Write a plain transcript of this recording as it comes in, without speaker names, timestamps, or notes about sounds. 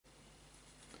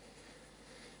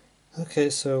Okay,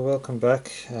 so welcome back.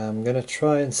 I'm gonna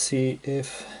try and see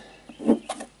if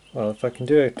I can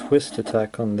do a twist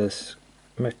attack on this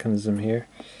mechanism here.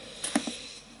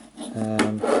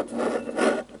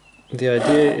 The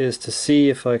idea is to see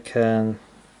if I can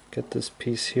get this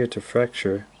piece here to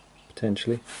fracture,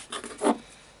 potentially.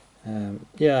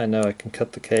 Yeah, I know I can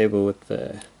cut the cable with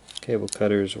the cable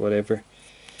cutters, whatever.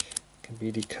 It can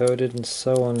be decoded and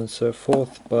so on and so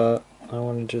forth, but I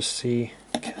want to just see,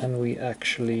 can we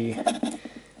actually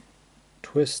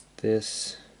twist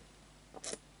this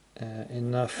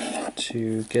enough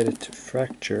to get it to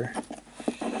fracture,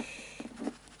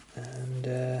 and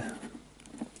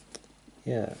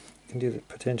yeah, you can do that.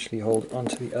 Potentially hold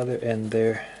onto the other end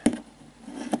there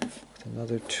with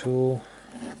another tool.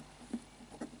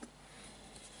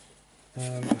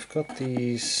 I've got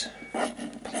these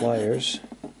pliers.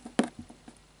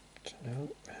 Don't know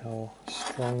how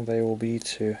strong they will be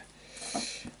to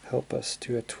help us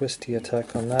do a twisty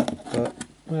attack on that, but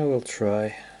I will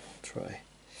try.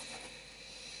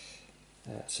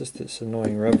 It's just this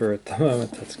annoying rubber at the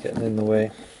moment that's getting in the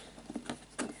way.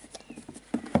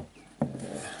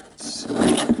 Let's see.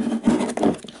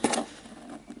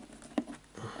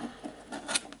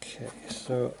 Okay,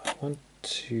 so I want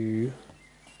to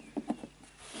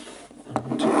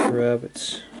grab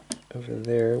it over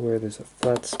there where there's a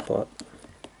flat spot,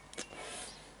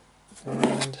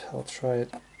 and I'll try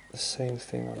it the same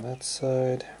thing on that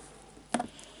side.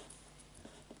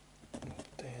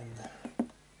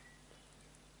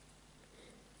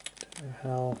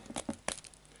 How,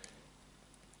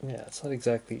 yeah, it's not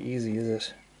exactly easy, is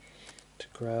it, to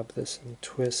grab this and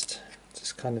twist. It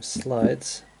just kind of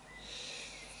slides,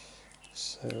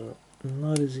 so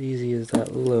not as easy as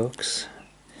that looks.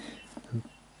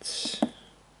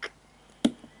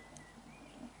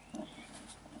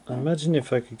 I imagine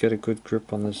if I could get a good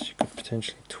grip on this, you could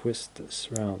potentially twist this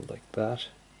around like that,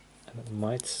 and it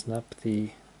might snap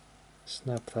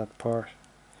that part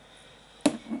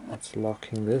that's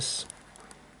locking this.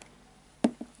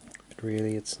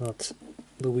 Really, it's not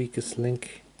the weakest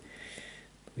link.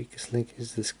 The weakest link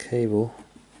is this cable.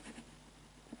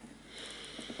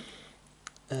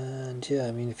 And yeah,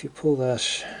 I mean, if you pull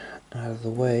that out of the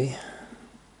way,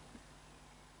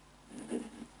 you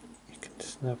can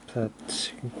snap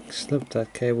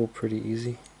that cable pretty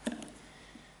easy.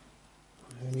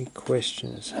 The only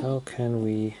question is, how can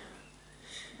we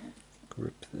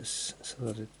grip this so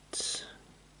that it's...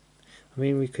 I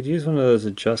mean, we could use one of those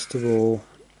adjustable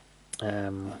what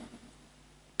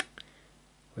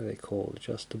are they called?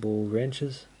 Adjustable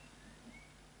wrenches.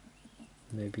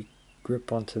 Maybe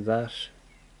grip onto that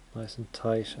nice and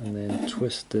tight, and then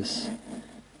twist this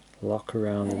lock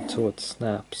around until it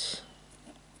snaps.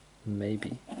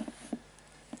 Maybe.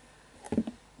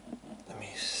 Let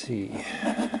me see.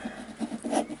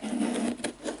 I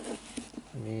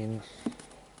mean,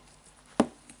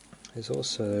 there's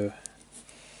also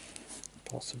a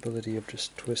possibility of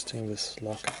just twisting this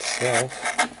lock itself.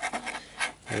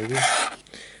 Maybe.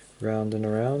 Round and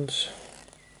around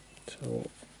until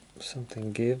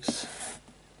something gives.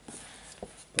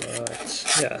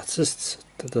 But yeah, it's just,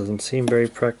 that doesn't seem very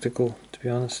practical, to be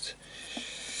honest.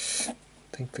 I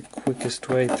think the quickest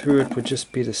way through it would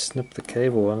just be to snip the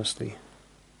cable, honestly.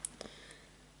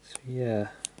 So yeah.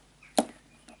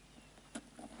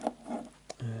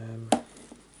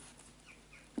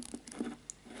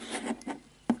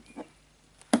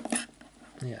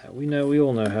 Yeah, we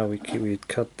all know how we'd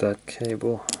cut that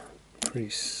cable. Pretty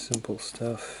simple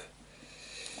stuff.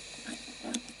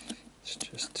 Let's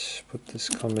just put this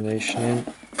combination in.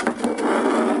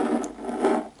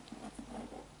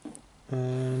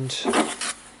 And,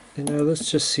 let's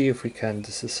just see if we can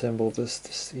disassemble this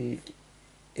to see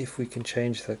if we can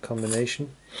change that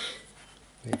combination.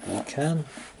 Maybe we can.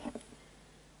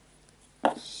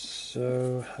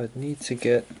 So I'd need to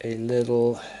get a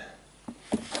little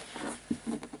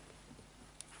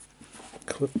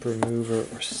clip remover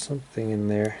or something in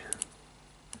there.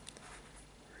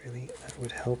 Really, that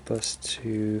would help us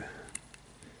to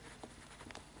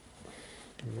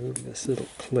remove this little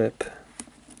clip.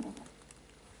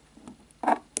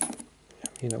 I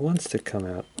mean, it wants to come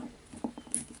out.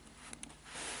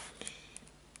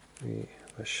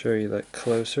 I'll show you that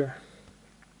closer.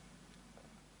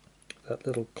 That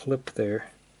little clip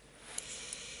there.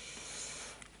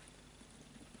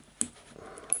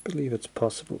 I believe it's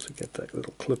possible to get that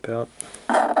little clip out.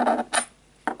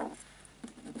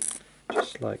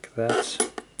 Just like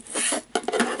that.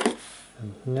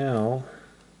 And now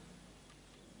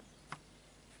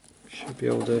we should be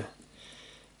able to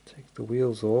take the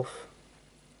wheels off.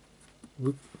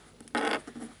 Whoop.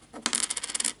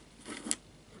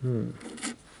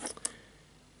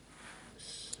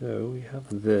 So we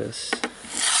have this.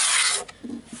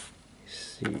 Let's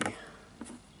see.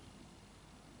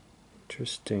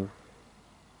 Interesting.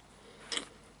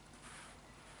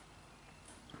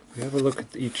 We have a look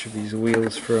at each of these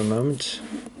wheels for a moment.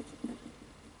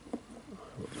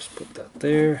 We'll just put that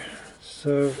there.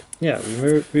 So yeah,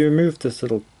 we removed this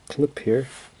little clip here,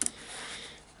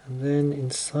 and then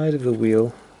inside of the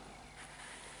wheel,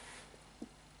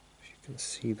 if you can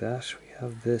see that, we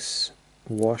have this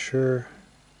washer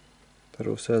that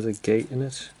also has a gate in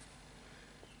it,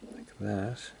 like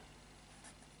that.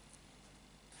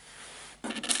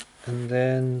 And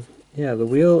then, yeah, the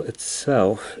wheel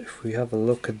itself, if we have a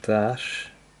look at that,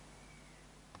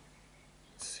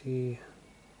 let's see,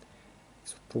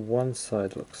 that's what the one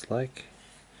side looks like.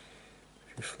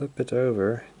 If you flip it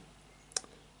over,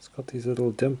 it's got these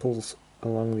little dimples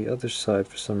along the other side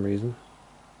for some reason.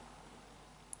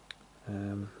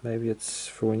 Maybe it's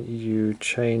for when you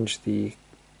change the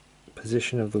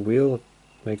position of the wheel, it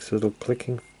makes a little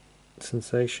clicking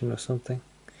sensation or something.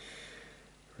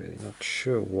 Really not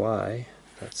sure why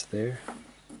that's there.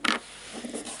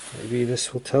 Maybe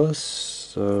this will tell us.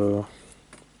 So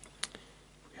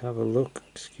if we have a look,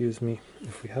 excuse me,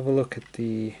 if we have a look at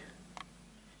the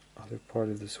other part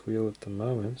of this wheel at the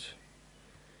moment,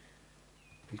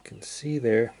 we can see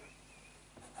there,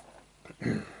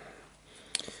 you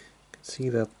can see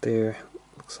that there,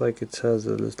 looks like it has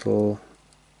a little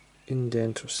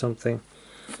indent or something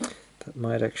that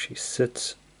might actually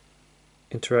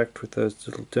interact with those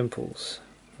little dimples,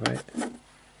 right?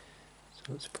 So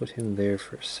let's put him there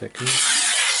for a second.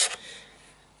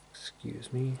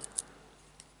 Excuse me.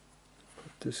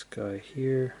 Put this guy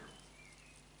here.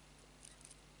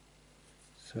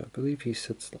 So I believe he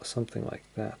sits something like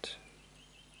that.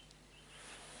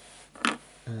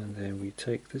 And then we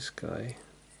take this guy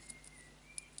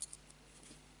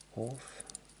off.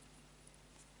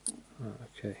 Oh,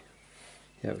 okay.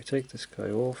 Yeah, we take this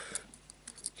guy off.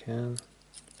 We can.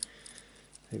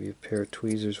 Maybe a pair of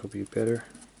tweezers will be a better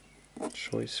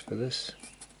choice for this.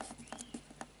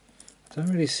 I don't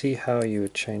really see how you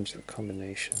would change the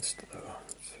combinations though,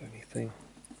 if anything.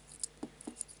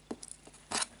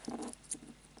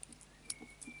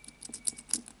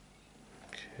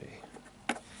 Okay.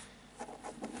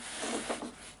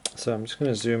 So I'm just going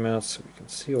to zoom out so we can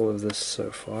see all of this so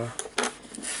far.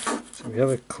 So we have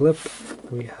a clip,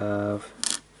 we have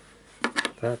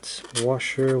that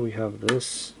washer, we have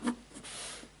this,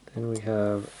 then we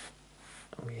have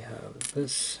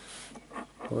this,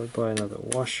 followed by another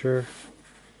washer,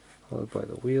 followed by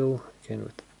the wheel, again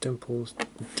with the dimples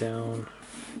down.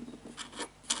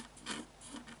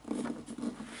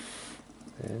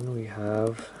 Then we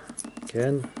have,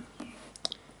 again,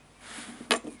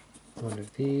 one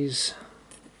of these,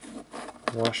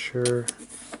 washer,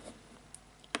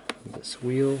 this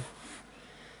wheel,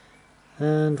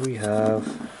 and we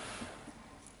have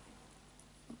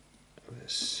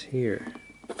this here,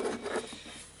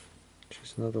 which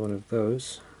is another one of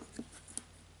those.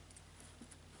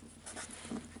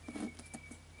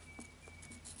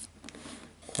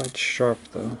 Quite sharp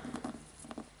though.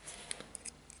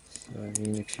 So I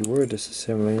mean, if you were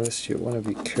disassembling this, you want to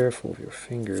be careful of your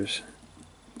fingers,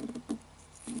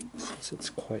 since it's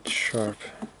quite sharp.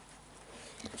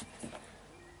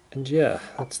 And yeah,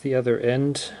 that's the other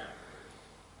end.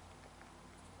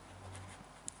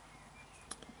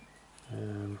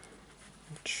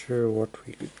 Not sure what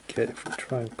we could get if we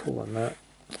try and pull on that.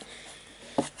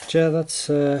 But yeah, that's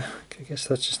I guess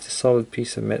that's just a solid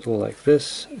piece of metal like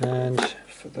this. And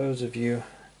for those of you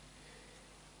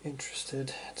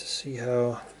interested to see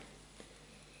how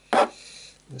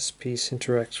this piece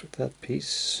interacts with that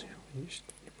piece, you just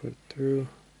put it through. You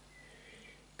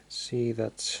can see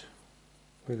that's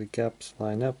where the gaps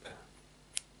line up.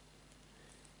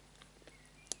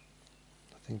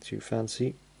 Nothing too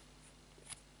fancy.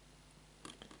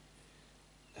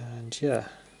 And yeah,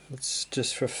 let's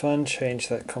just for fun change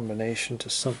that combination to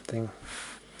something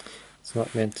it's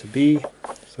not meant to be.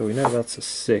 So we know that's a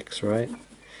 6, right?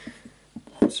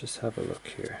 Let's just have a look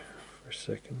here for a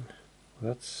second.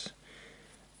 That's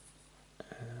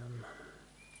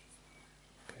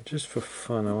okay, just for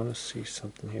fun, I want to see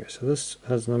something here. So this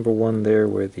has number 1 there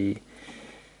where the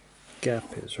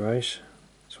gap is, right?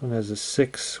 This one has a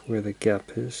 6 where the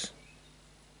gap is.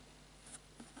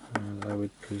 And I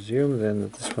would presume then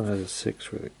that this one has a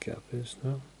 6 where the gap is,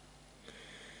 no?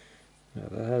 No,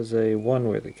 that has a 1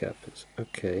 where the gap is.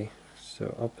 Okay,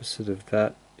 so opposite of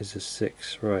that is a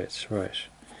 6, right, right.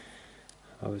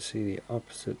 Obviously the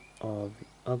opposite of the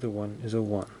other one is a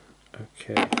 1.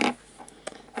 Okay,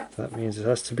 that means it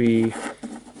has to be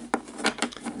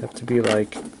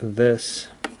like this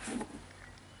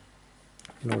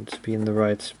in order to be in the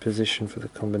right position for the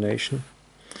combination.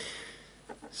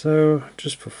 So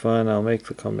just for fun, I'll make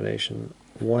the combination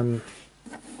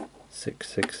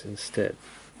 166 instead.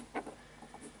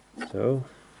 So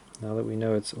now that we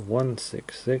know it's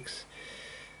 166,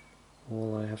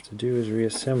 all I have to do is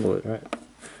reassemble it, right?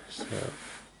 So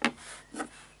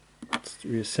let's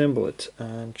reassemble it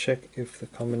and check if the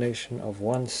combination of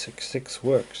 166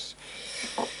 works.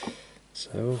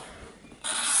 So,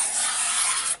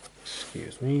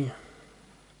 excuse me,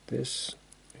 this,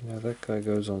 that guy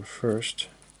goes on first.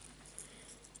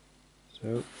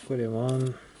 So put him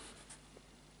on,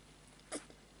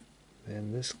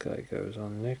 then this guy goes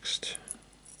on next.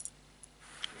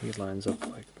 He lines up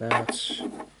like that,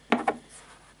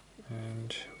 and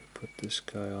we put this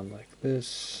guy on like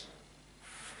this.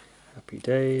 Happy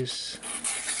days.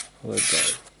 Followed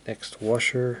by next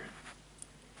washer,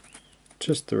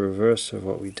 just the reverse of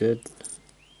what we did.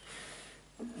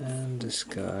 And this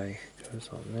guy goes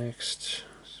on next,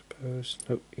 I suppose.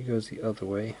 Nope, he goes the other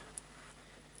way,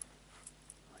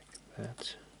 like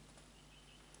that.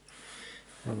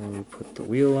 And then we put the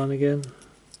wheel on again.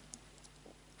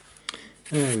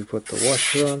 And we put the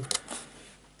washer on.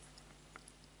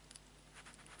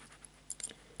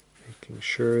 Making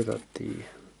sure that the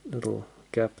little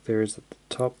gap there is at the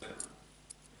top.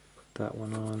 Put that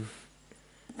one on.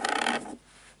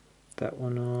 That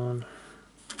one on.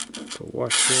 The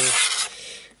washer.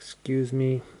 Excuse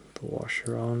me. The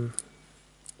washer on.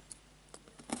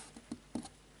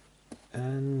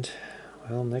 And,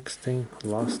 well, next thing,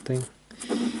 last thing,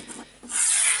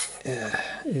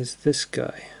 is this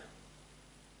guy.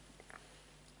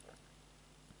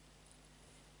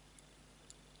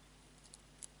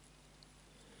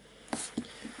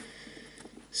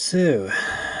 So,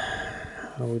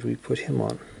 how would we put him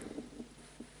on?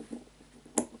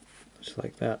 Just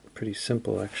like that, pretty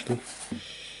simple actually.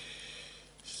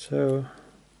 So,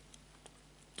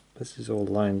 this is all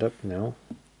lined up now.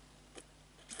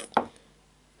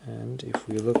 And if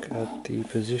we look at the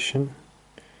position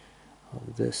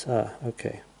of this,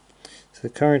 okay. So the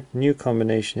current new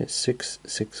combination is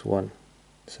 661.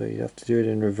 So you have to do it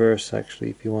in reverse actually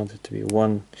if you want it to be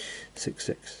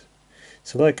 166.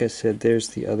 So like I said, there's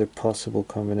the other possible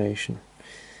combination.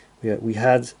 We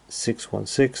had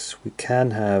 616, we can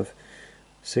have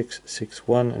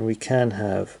 661, and we can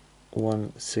have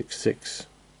 166.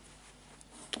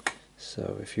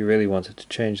 So if you really wanted to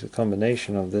change the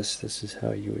combination of this, this is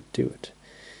how you would do it.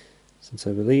 Since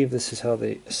I believe this is how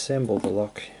they assemble the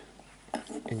lock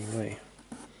anyway.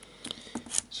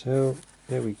 So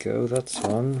there we go, that's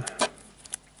on.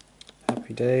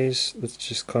 Happy days. Let's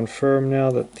just confirm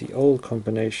now that the old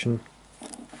combination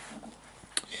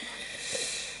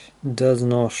does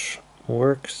not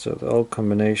work. So the old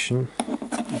combination,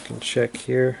 you can check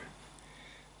here,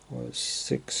 was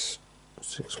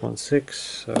 616.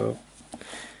 So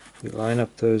we line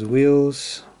up those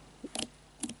wheels.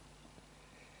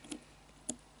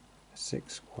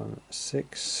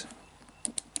 616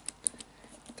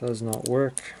 does not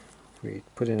work. We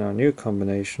put in our new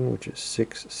combination, which is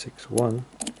 661,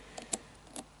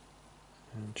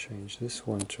 and change this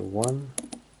one to 1.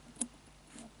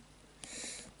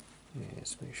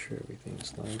 Let's make sure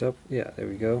everything's lined up. Yeah, there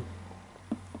we go.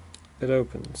 It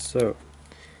opens. So,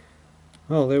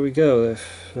 well, there we go.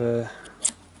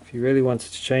 If you really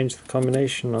wanted to change the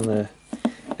combination on an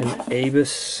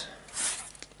Abus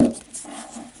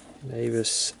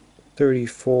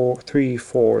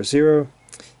 340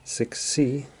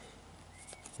 6C,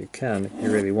 you can if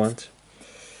you really want.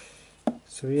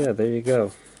 So yeah, there you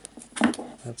go.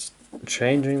 That's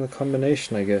changing the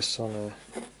combination, I guess, on a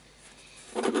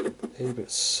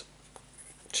Abus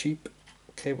cheap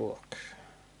cable lock.